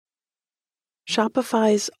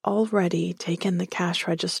Shopify's already taken the cash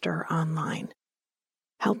register online,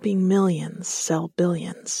 helping millions sell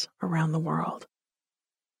billions around the world.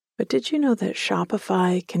 But did you know that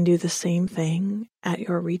Shopify can do the same thing at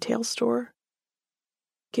your retail store?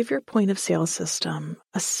 Give your point of sale system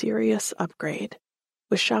a serious upgrade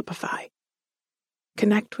with Shopify.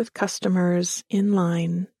 Connect with customers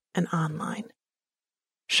in-line and online.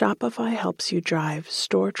 Shopify helps you drive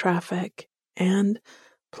store traffic and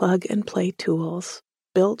plug-and-play tools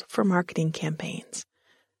built for marketing campaigns,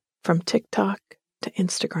 from TikTok to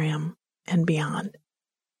Instagram and beyond.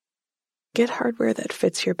 Get hardware that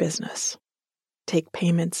fits your business. Take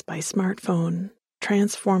payments by smartphone,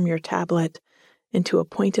 transform your tablet into a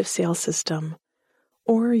point-of-sale system,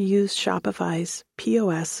 or use Shopify's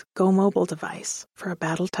POS Go Mobile device for a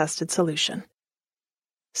battle-tested solution.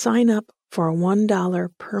 Sign up for a $1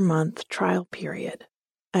 per month trial period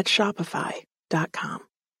at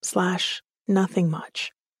shopify.com/nothingmuch,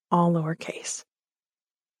 all lowercase.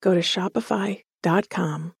 Go to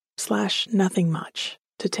shopify.com/nothingmuch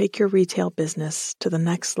to take your retail business to the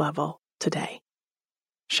next level today.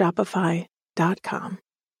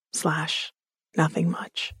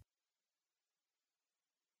 Shopify.com/nothingmuch.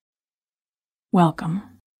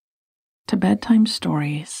 Welcome to Bedtime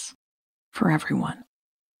Stories for Everyone,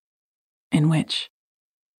 in which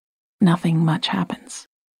nothing much happens.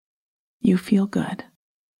 You feel good,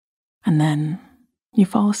 and then you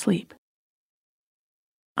fall asleep.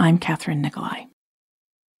 I'm Catherine Nicolai.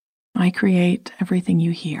 I create everything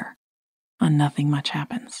you hear on Nothing Much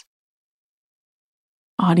Happens.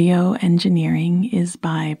 Audio engineering is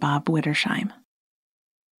by Bob Wittersheim.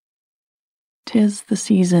 'Tis the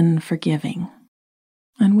season for giving,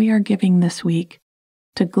 and we are giving this week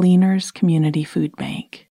to Gleaners Community Food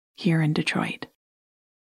Bank here in Detroit.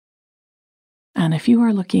 And if you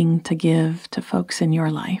are looking to give to folks in your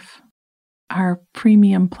life, our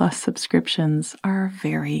Premium Plus subscriptions are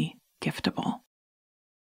very giftable.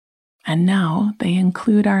 And now they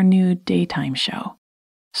include our new daytime show,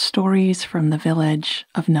 Stories from the Village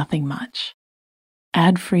of Nothing Much,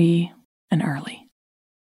 ad-free and early.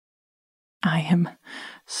 I am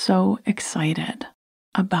so excited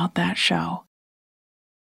about that show.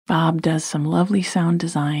 Bob does some lovely sound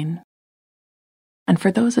design. And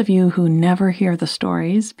for those of you who never hear the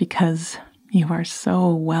stories because you are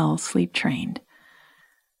so well sleep trained,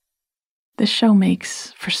 this show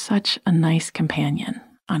makes for such a nice companion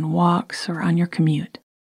on walks or on your commute.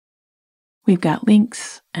 We've got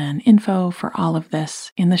links and info for all of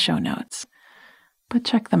this in the show notes, but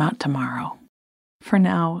check them out tomorrow. For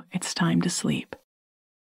now, it's time to sleep.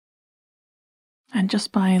 And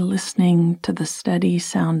just by listening to the steady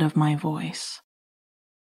sound of my voice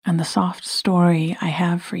and the soft story I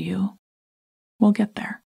have for you, we'll get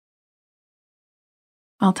there.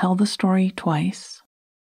 I'll tell the story twice,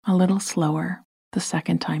 a little slower the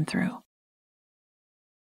second time through.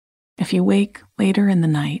 If you wake later in the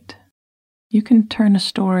night, you can turn a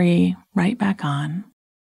story right back on,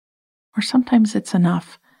 or sometimes it's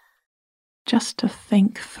enough just to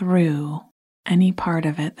think through any part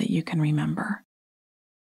of it that you can remember.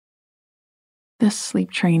 This sleep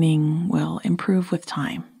training will improve with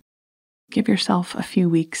time. Give yourself a few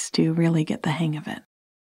weeks to really get the hang of it.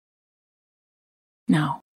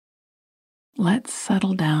 Now, let's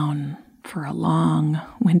settle down for a long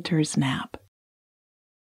winter's nap.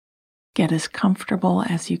 Get as comfortable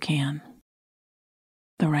as you can.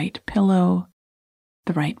 The right pillow,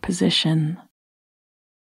 the right position,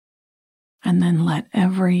 and then let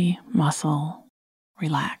every muscle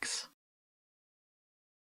relax.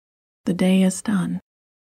 The day is done.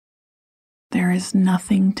 There is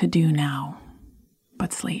nothing to do now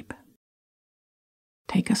but sleep.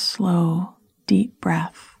 Take a slow, deep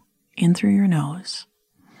breath in through your nose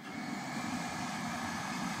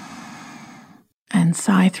and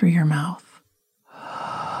sigh through your mouth.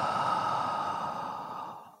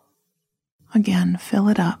 Again, fill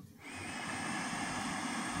it up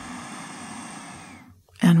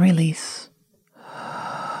and release.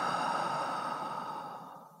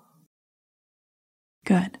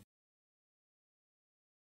 Good.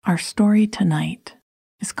 Our story tonight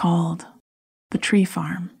is called The Tree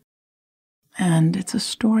Farm, and it's a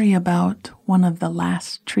story about one of the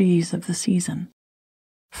last trees of the season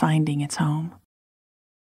finding its home.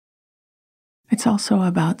 It's also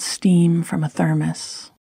about steam from a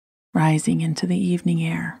thermos rising into the evening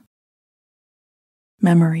air.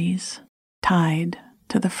 Memories tied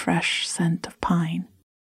to the fresh scent of pine.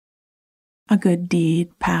 A good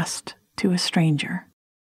deed passed to a stranger.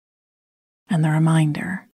 And the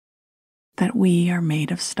reminder that we are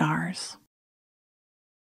made of stars.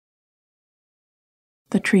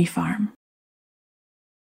 The Tree Farm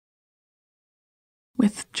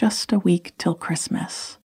with just a week till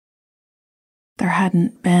Christmas. There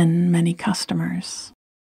hadn't been many customers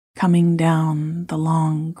coming down the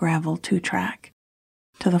long gravel 2-track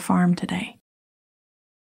to the farm today.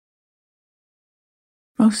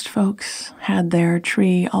 Most folks had their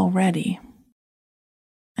tree already,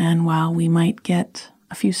 and while we might get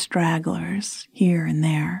a few stragglers here and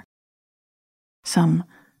there, some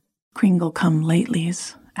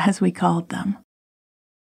Kringle-come-latelys, as we called them,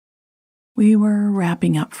 we were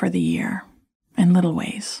wrapping up for the year in little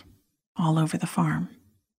ways all over the farm.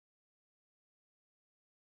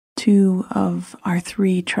 2 of our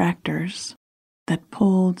 3 tractors that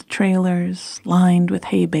pulled trailers lined with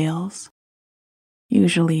hay bales,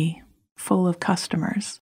 usually full of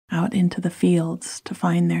customers, out into the fields to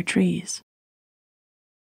find their trees,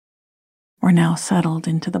 were now settled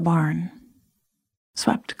into the barn,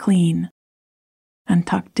 swept clean, and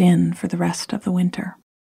tucked in for the rest of the winter.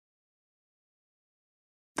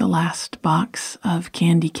 The last box of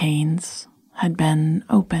candy canes had been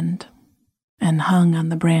opened and hung on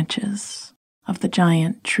the branches of the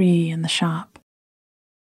giant tree in the shop,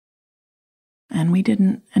 and we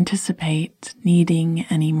didn't anticipate needing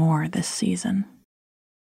any more this season.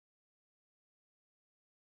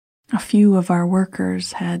 A few of our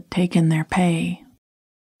workers had taken their pay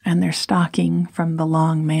and their stocking from the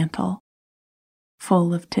long mantle,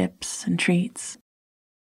 full of tips and treats,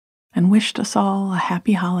 and wished us all a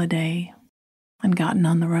happy holiday and gotten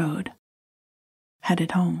on the road,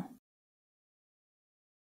 headed home.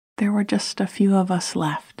 There were just a few of us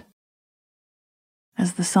left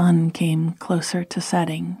as the sun came closer to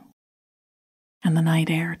setting and the night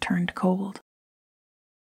air turned cold.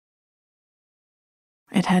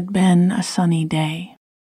 It had been a sunny day,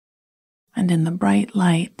 and in the bright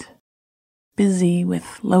light, busy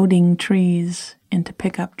with loading trees into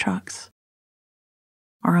pickup trucks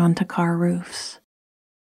or onto car roofs,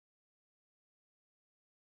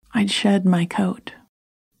 I'd shed my coat,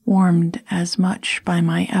 warmed as much by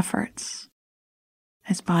my efforts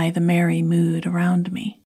as by the merry mood around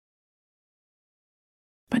me.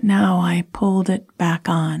 But now I pulled it back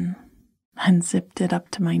on and zipped it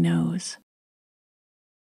up to my nose.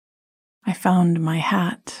 I found my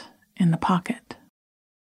hat in the pocket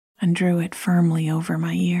and drew it firmly over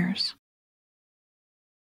my ears.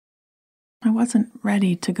 I wasn't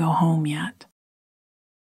ready to go home yet.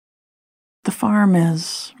 The farm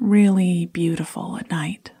is really beautiful at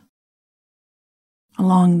night.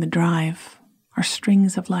 Along the drive are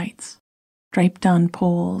strings of lights, draped on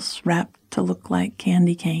poles wrapped to look like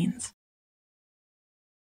candy canes.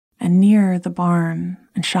 And near the barn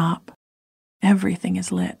and shop, everything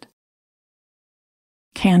is lit.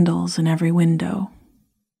 Candles in every window,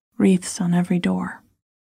 wreaths on every door.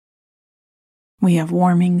 We have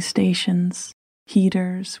warming stations,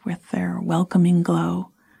 heaters with their welcoming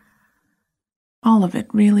glow. All of it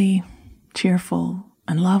really cheerful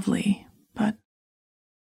and lovely, but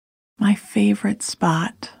my favorite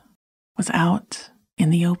spot was out in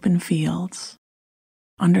the open fields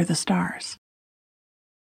under the stars,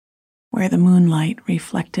 where the moonlight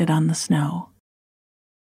reflected on the snow,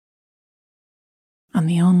 and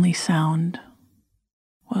the only sound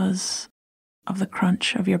was of the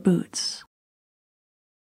crunch of your boots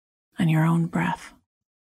and your own breath.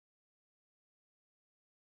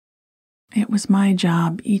 It was my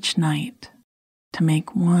job each night to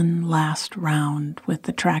make one last round with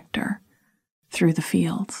the tractor through the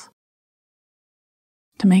fields,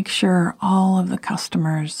 to make sure all of the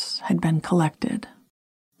customers had been collected,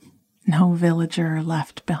 no villager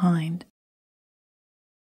left behind.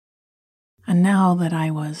 And now that I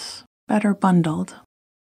was better bundled,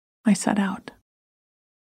 I set out.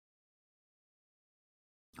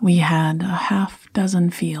 We had a half-dozen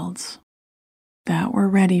fields that were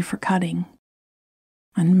ready for cutting,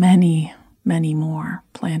 and many, many more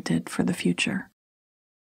planted for the future.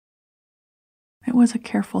 It was a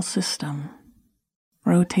careful system,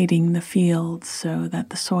 rotating the fields so that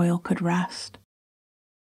the soil could rest,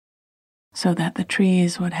 so that the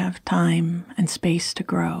trees would have time and space to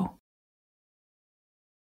grow.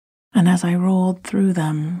 And as I rolled through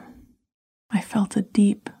them, I felt a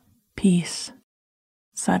deep peace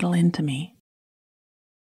settle into me.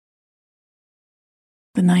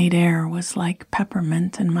 The night air was like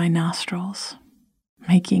peppermint in my nostrils,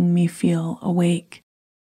 making me feel awake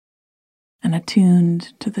and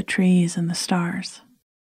attuned to the trees and the stars.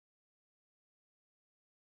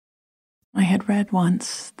 I had read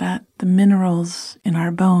once that the minerals in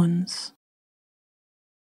our bones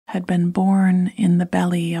had been born in the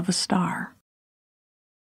belly of a star,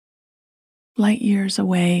 light years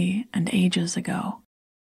away and ages ago.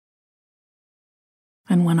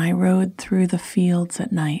 And when I rode through the fields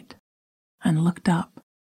at night and looked up,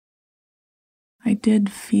 I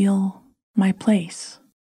did feel my place.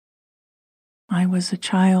 I was a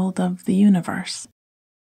child of the universe,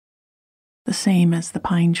 the same as the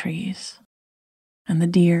pine trees and the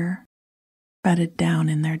deer bedded down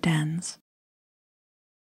in their dens.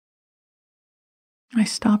 I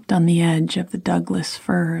stopped on the edge of the Douglas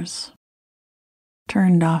firs,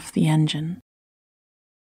 turned off the engine,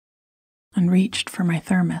 and reached for my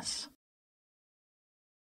thermos.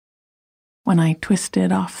 When I twisted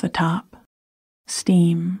off the top,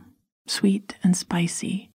 steam, sweet and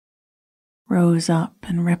spicy, rose up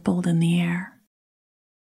and rippled in the air.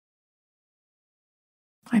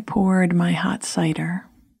 I poured my hot cider,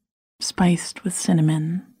 spiced with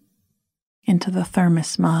cinnamon, into the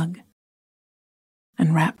thermos mug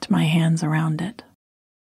and wrapped my hands around it.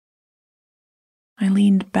 I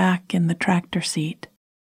leaned back in the tractor seat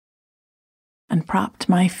and propped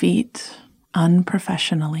my feet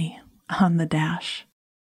unprofessionally on the dash.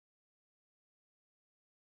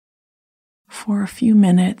 For a few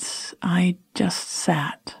minutes, I just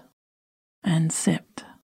sat and sipped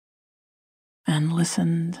and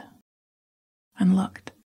listened and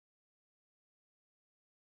looked.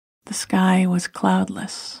 The sky was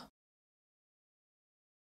cloudless.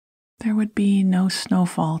 There would be no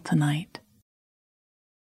snowfall tonight,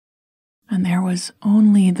 and there was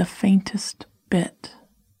only the faintest bit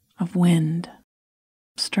of wind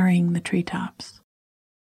stirring the treetops.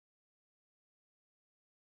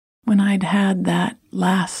 When I'd had that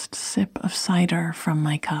last sip of cider from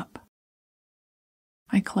my cup,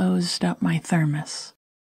 I closed up my thermos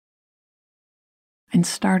and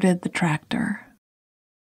started the tractor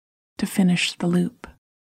to finish the loop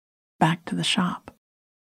back to the shop.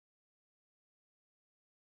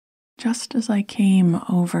 Just as I came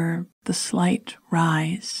over the slight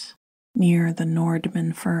rise near the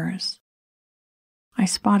Nordman firs, I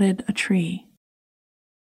spotted a tree,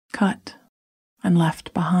 cut and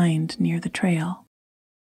left behind near the trail.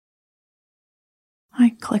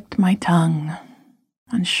 I clicked my tongue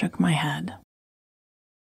and shook my head.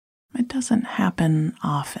 It doesn't happen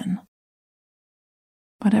often,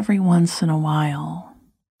 but every once in a while,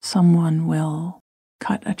 someone will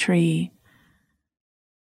cut a tree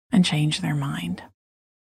and change their mind,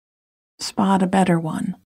 spot a better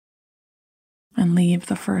one, and leave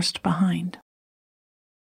the first behind.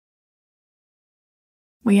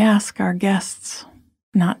 We ask our guests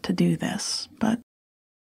not to do this, but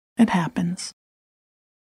it happens.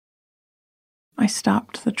 I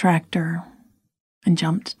stopped the tractor and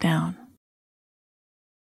jumped down.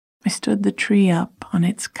 I stood the tree up on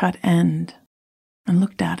its cut end and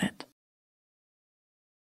looked at it.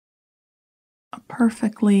 A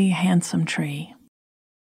perfectly handsome tree.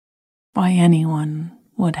 Why anyone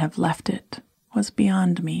would have left it was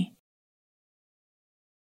beyond me.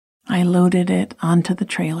 I loaded it onto the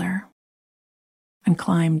trailer and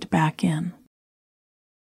climbed back in.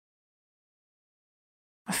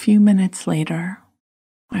 A few minutes later,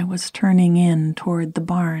 I was turning in toward the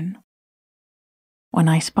barn when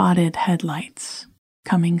I spotted headlights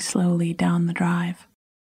coming slowly down the drive.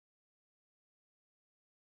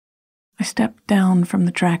 I stepped down from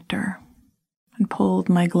the tractor and pulled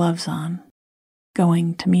my gloves on,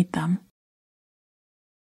 going to meet them.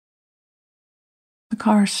 The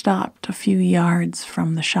car stopped a few yards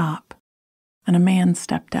from the shop, and a man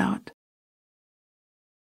stepped out.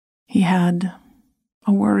 He had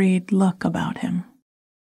a worried look about him,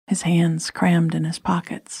 his hands crammed in his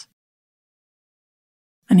pockets,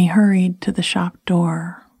 and he hurried to the shop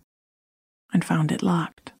door and found it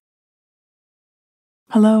locked.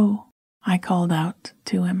 "Hello," I called out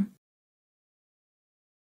to him.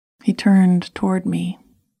 He turned toward me,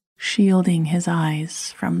 shielding his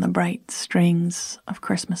eyes from the bright strings of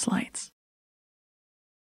Christmas lights.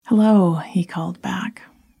 "Hello," he called back.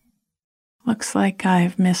 "Looks like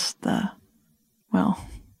I've missed well,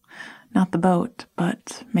 not the boat,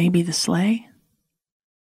 but maybe the sleigh?"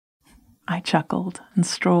 I chuckled and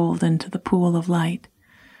strolled into the pool of light.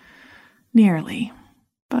 "Nearly,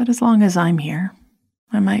 but as long as I'm here,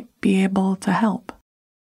 I might be able to help.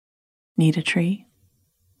 Need a tree?"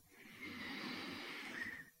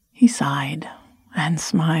 He sighed and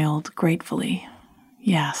smiled gratefully.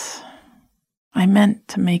 "Yes, I meant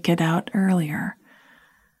to make it out earlier,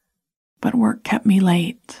 but work kept me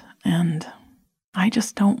late, and I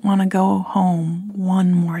just don't want to go home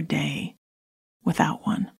one more day without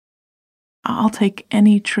one. I'll take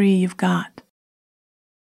any tree you've got."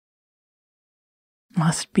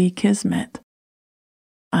 Must be kismet.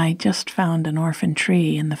 I just found an orphan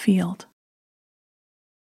tree in the field.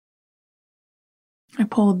 I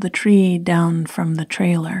pulled the tree down from the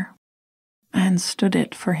trailer and stood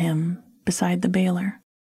it for him beside the baler.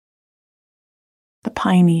 The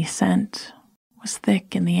piney scent was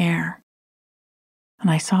thick in the air, and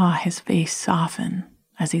I saw his face soften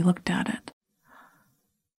as he looked at it.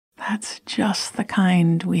 That's just the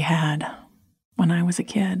kind we had when I was a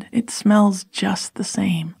kid. It smells just the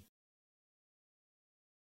same.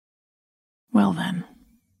 Well then,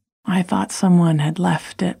 I thought someone had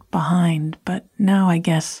left it behind, but now I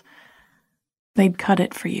guess they'd cut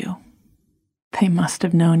it for you. They must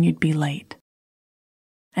have known you'd be late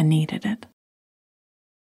and needed it.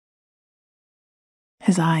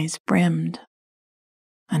 His eyes brimmed,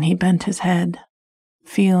 and he bent his head,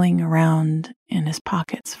 feeling around in his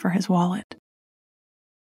pockets for his wallet.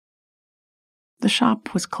 The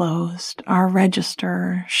shop was closed, our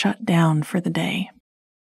register shut down for the day.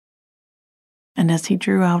 And as he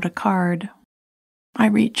drew out a card, I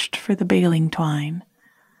reached for the baling twine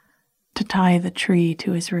to tie the tree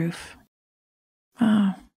to his roof.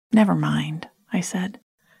 Never mind, I said.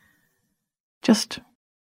 Just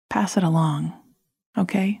pass it along,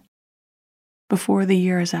 okay? Before the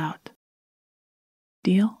year is out.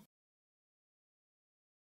 Deal?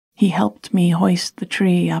 He helped me hoist the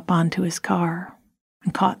tree up onto his car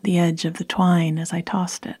and caught the edge of the twine as I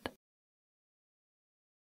tossed it.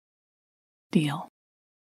 Deal.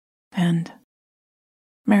 And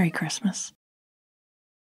Merry Christmas.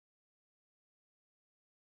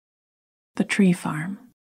 The Tree Farm.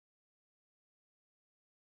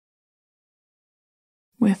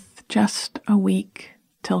 With just a week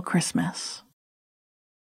till Christmas,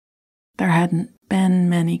 there hadn't been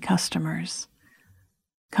many customers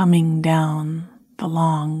coming down the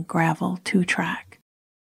long gravel 2-track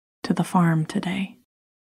to the farm today.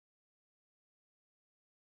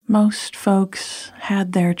 Most folks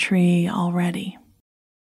had their tree already.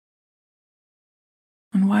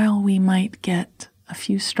 And while we might get a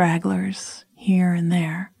few stragglers here and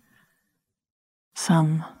there,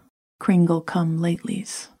 some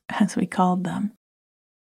Kringle-come-latelys, as we called them,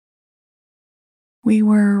 we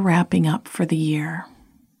were wrapping up for the year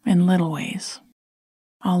in little ways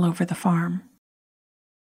all over the farm.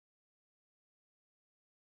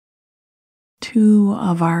 2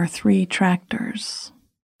 of our 3 tractors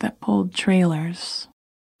that pulled trailers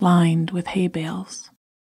lined with hay bales,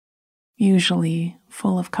 usually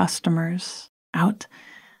full of customers out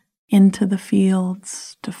into the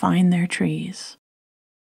fields to find their trees,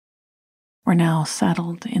 were now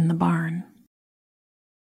settled in the barn,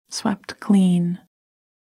 swept clean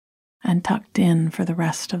and tucked in for the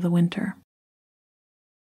rest of the winter.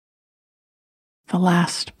 The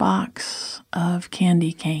last box of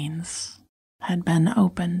candy canes had been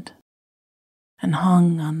opened and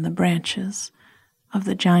hung on the branches of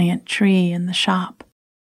the giant tree in the shop,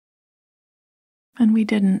 and we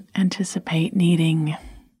didn't anticipate needing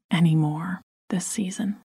any more this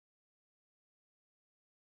season.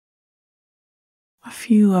 A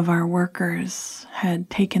few of our workers had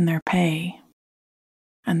taken their pay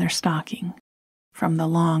and their stocking from the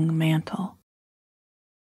long mantle,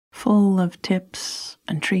 full of tips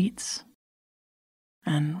and treats,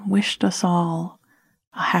 and wished us all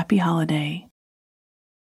a happy holiday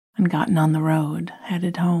and gotten on the road,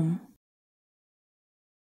 headed home.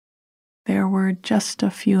 There were just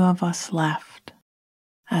a few of us left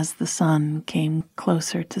as the sun came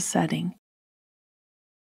closer to setting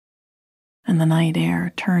and the night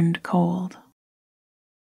air turned cold.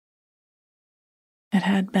 It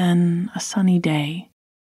had been a sunny day,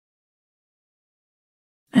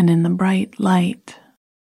 and in the bright light,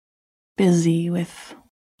 busy with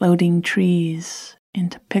loading trees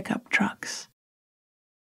into pickup trucks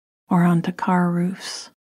or onto car roofs,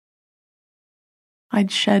 I'd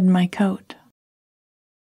shed my coat,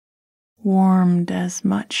 warmed as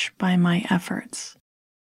much by my efforts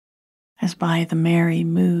as by the merry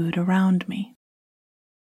mood around me.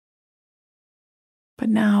 But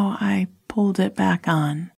now I pulled it back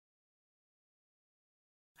on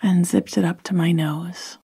and zipped it up to my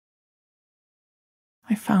nose.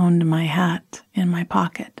 I found my hat in my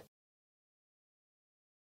pocket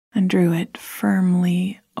and drew it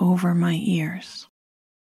firmly over my ears.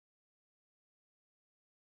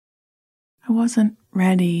 I wasn't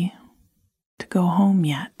ready to go home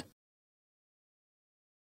yet.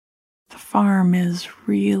 The farm is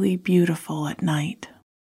really beautiful at night.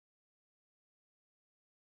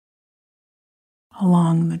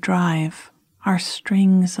 Along the drive are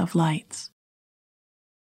strings of lights,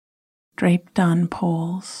 draped on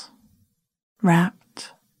poles,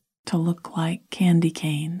 wrapped to look like candy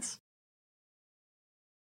canes.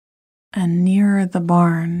 And near the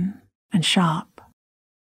barn and shop,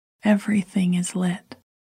 everything is lit.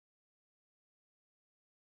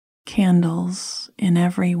 Candles in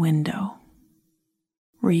every window,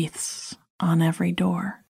 wreaths on every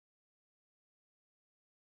door.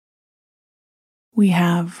 We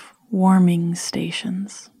have warming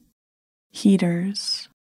stations, heaters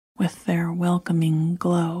with their welcoming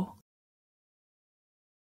glow.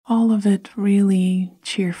 All of it really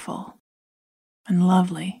cheerful and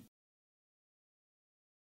lovely.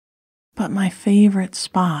 But my favorite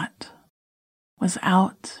spot was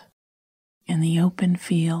out in the open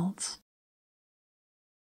fields,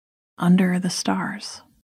 under the stars,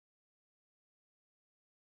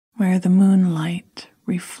 where the moonlight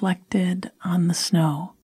reflected on the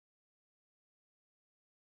snow,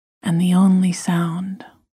 and the only sound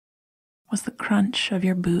was the crunch of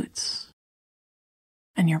your boots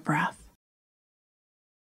and your breath.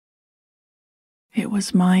 It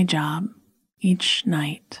was my job each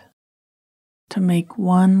night to make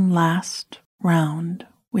one last round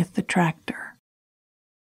with the tractor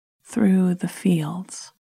through the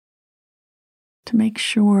fields to make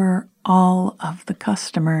sure all of the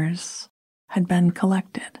customers had been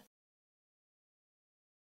collected.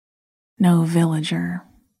 No villager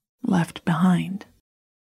left behind.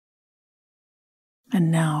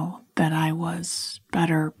 And now that I was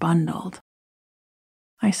better bundled,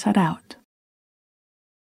 I set out.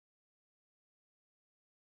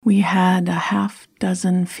 We had a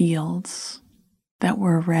half-dozen fields that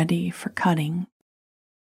were ready for cutting,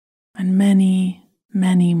 and many,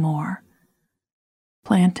 many more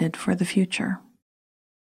planted for the future.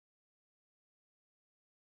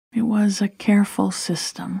 It was a careful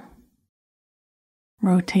system,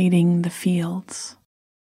 rotating the fields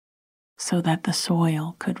so that the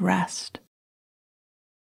soil could rest,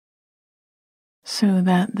 so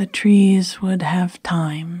that the trees would have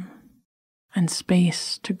time and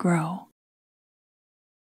space to grow.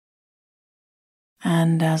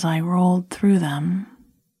 And as I rolled through them,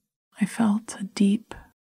 I felt a deep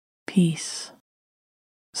peace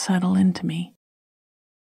settle into me.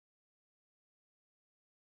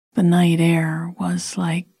 The night air was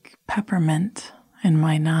like peppermint in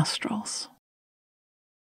my nostrils,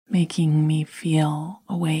 making me feel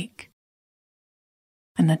awake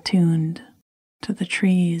and attuned to the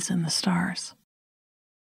trees and the stars.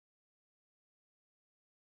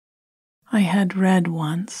 I had read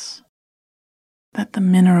once that the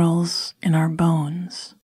minerals in our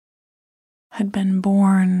bones had been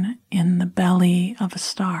born in the belly of a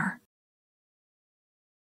star,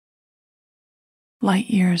 light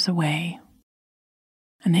years away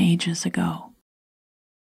and ages ago.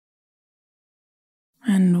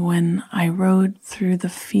 And when I rode through the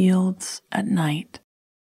fields at night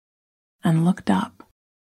and looked up,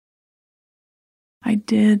 I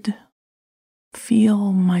did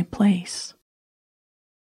feel my place.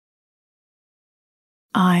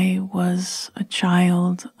 I was a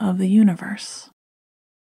child of the universe,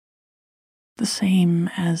 the same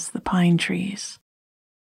as the pine trees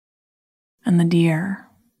and the deer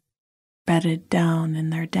bedded down in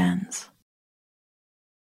their dens.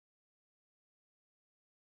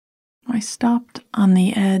 I stopped on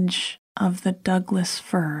the edge of the Douglas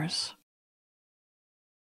firs,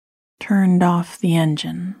 turned off the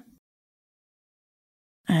engine,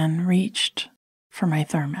 and reached for my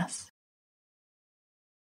thermos.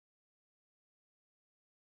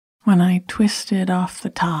 When I twisted off the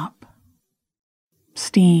top,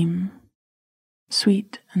 steam,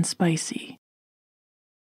 sweet and spicy,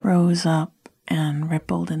 rose up and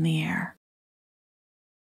rippled in the air.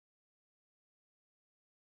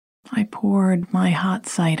 I poured my hot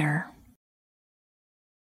cider,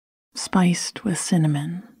 spiced with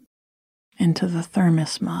cinnamon, into the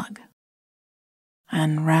thermos mug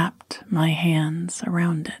and wrapped my hands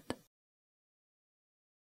around it.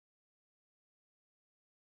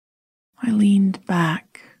 I leaned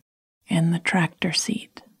back in the tractor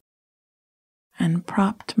seat and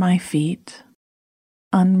propped my feet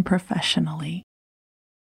unprofessionally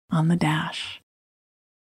on the dash.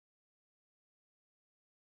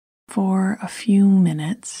 For a few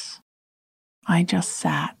minutes, I just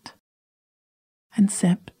sat and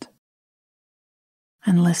sipped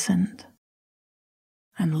and listened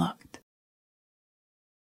and looked.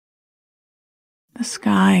 The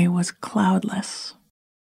sky was cloudless.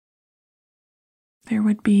 There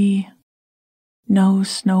would be no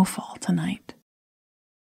snowfall tonight,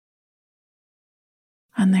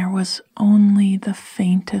 and there was only the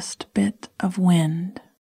faintest bit of wind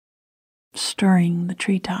stirring the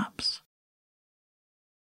treetops.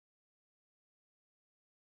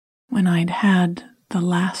 When I'd had the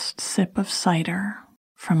last sip of cider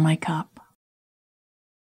from my cup,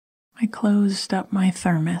 I closed up my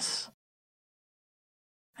thermos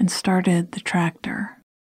and started the tractor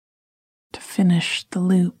to finish the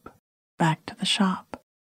loop back to the shop.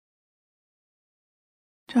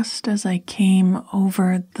 Just as I came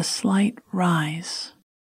over the slight rise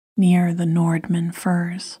near the Nordman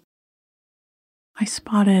firs, I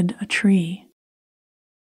spotted a tree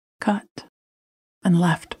cut and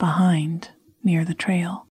left behind near the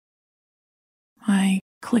trail. I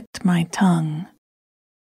clicked my tongue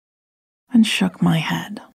and shook my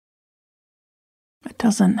head. It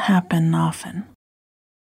doesn't happen often,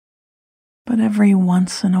 but every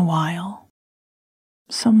once in a while,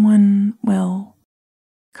 someone will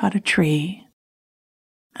cut a tree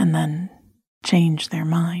and then change their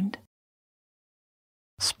mind,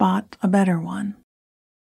 spot a better one,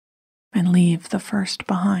 and leave the first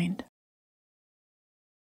behind.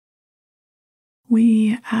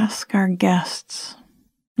 We ask our guests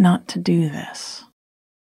not to do this,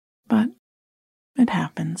 but it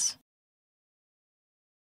happens.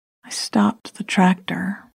 I stopped the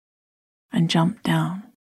tractor and jumped down.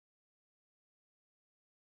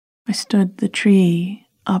 I stood the tree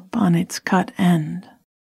up on its cut end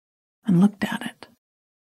and looked at it.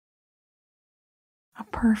 A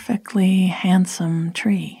perfectly handsome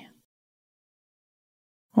tree.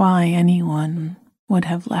 Why anyone would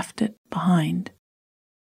have left it behind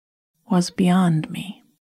was beyond me.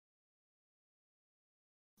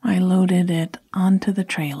 I loaded it onto the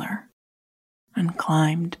trailer and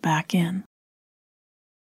climbed back in.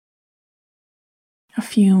 A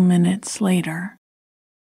few minutes later,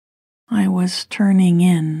 I was turning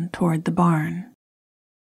in toward the barn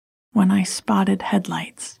when I spotted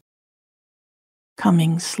headlights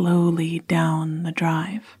coming slowly down the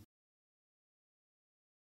drive.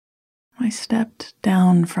 I stepped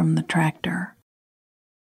down from the tractor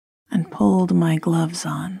and pulled my gloves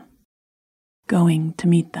on, going to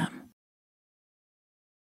meet them.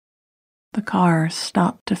 The car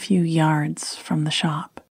stopped a few yards from the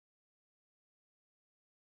shop,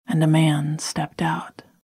 and a man stepped out.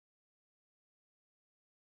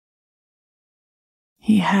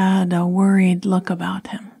 He had a worried look about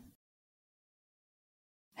him,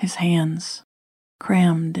 his hands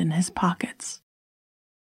crammed in his pockets,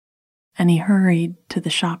 and he hurried to the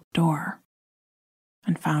shop door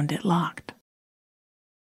and found it locked.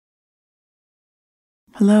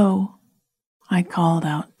 "Hello," I called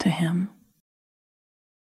out to him.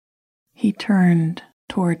 He turned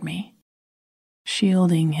toward me,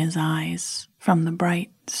 shielding his eyes from the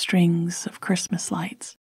bright strings of Christmas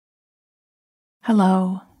lights.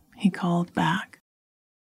 "Hello," he called back.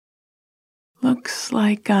 "Looks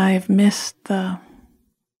like I've missed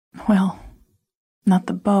well, not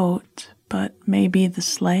the boat, but maybe the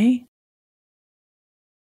sleigh?"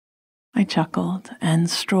 I chuckled and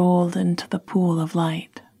strolled into the pool of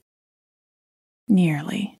light.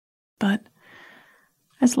 "Nearly, but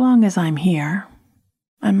as long as I'm here,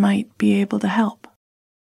 I might be able to help.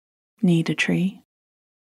 Need a tree?"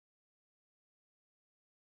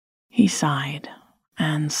 He sighed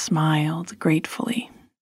and smiled gratefully.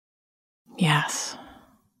 "Yes,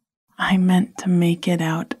 I meant to make it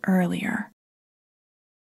out earlier,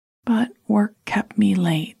 but work kept me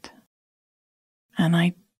late, and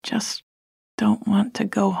I just don't want to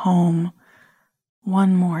go home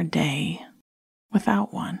one more day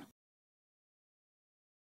without one.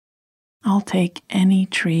 I'll take any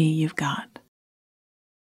tree you've got."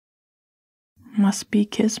 Must be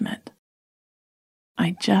kismet.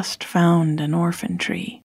 I just found an orphan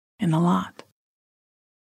tree in a lot.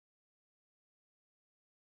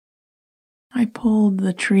 I pulled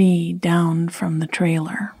the tree down from the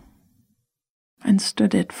trailer and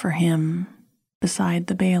stood it for him beside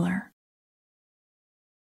the baler.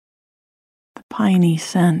 The piney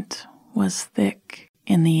scent was thick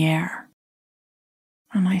in the air,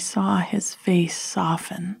 and I saw his face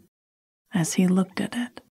soften as he looked at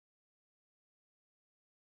it.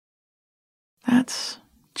 That's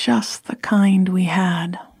just the kind we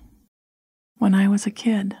had when I was a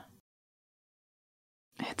kid.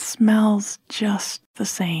 It smells just the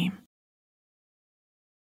same.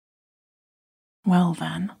 Well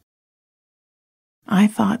then, I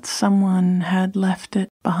thought someone had left it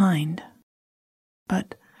behind,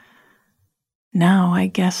 but now I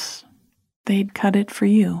guess they'd cut it for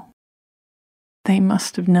you. They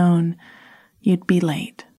must have known you'd be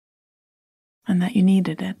late and that you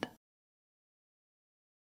needed it.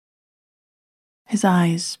 His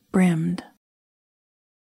eyes brimmed,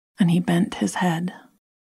 and he bent his head,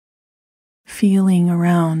 feeling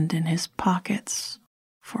around in his pockets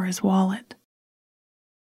for his wallet.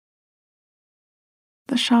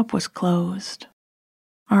 The shop was closed,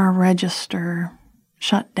 our register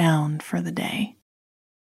shut down for the day.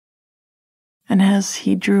 And as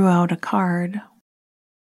he drew out a card,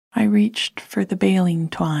 I reached for the baling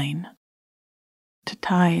twine to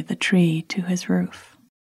tie the tree to his roof.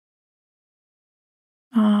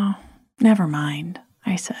 "Oh, never mind,"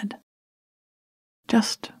 I said.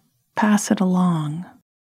 "Just pass it along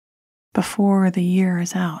before the year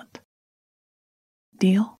is out.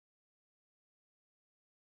 Deal?"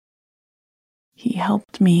 He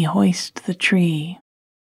helped me hoist the tree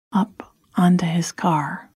up onto his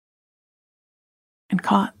car and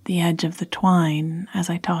caught the edge of the twine as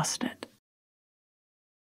I tossed it.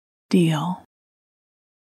 Deal.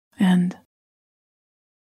 And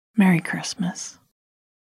Merry Christmas.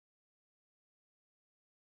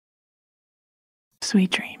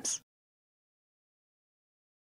 Sweet dreams.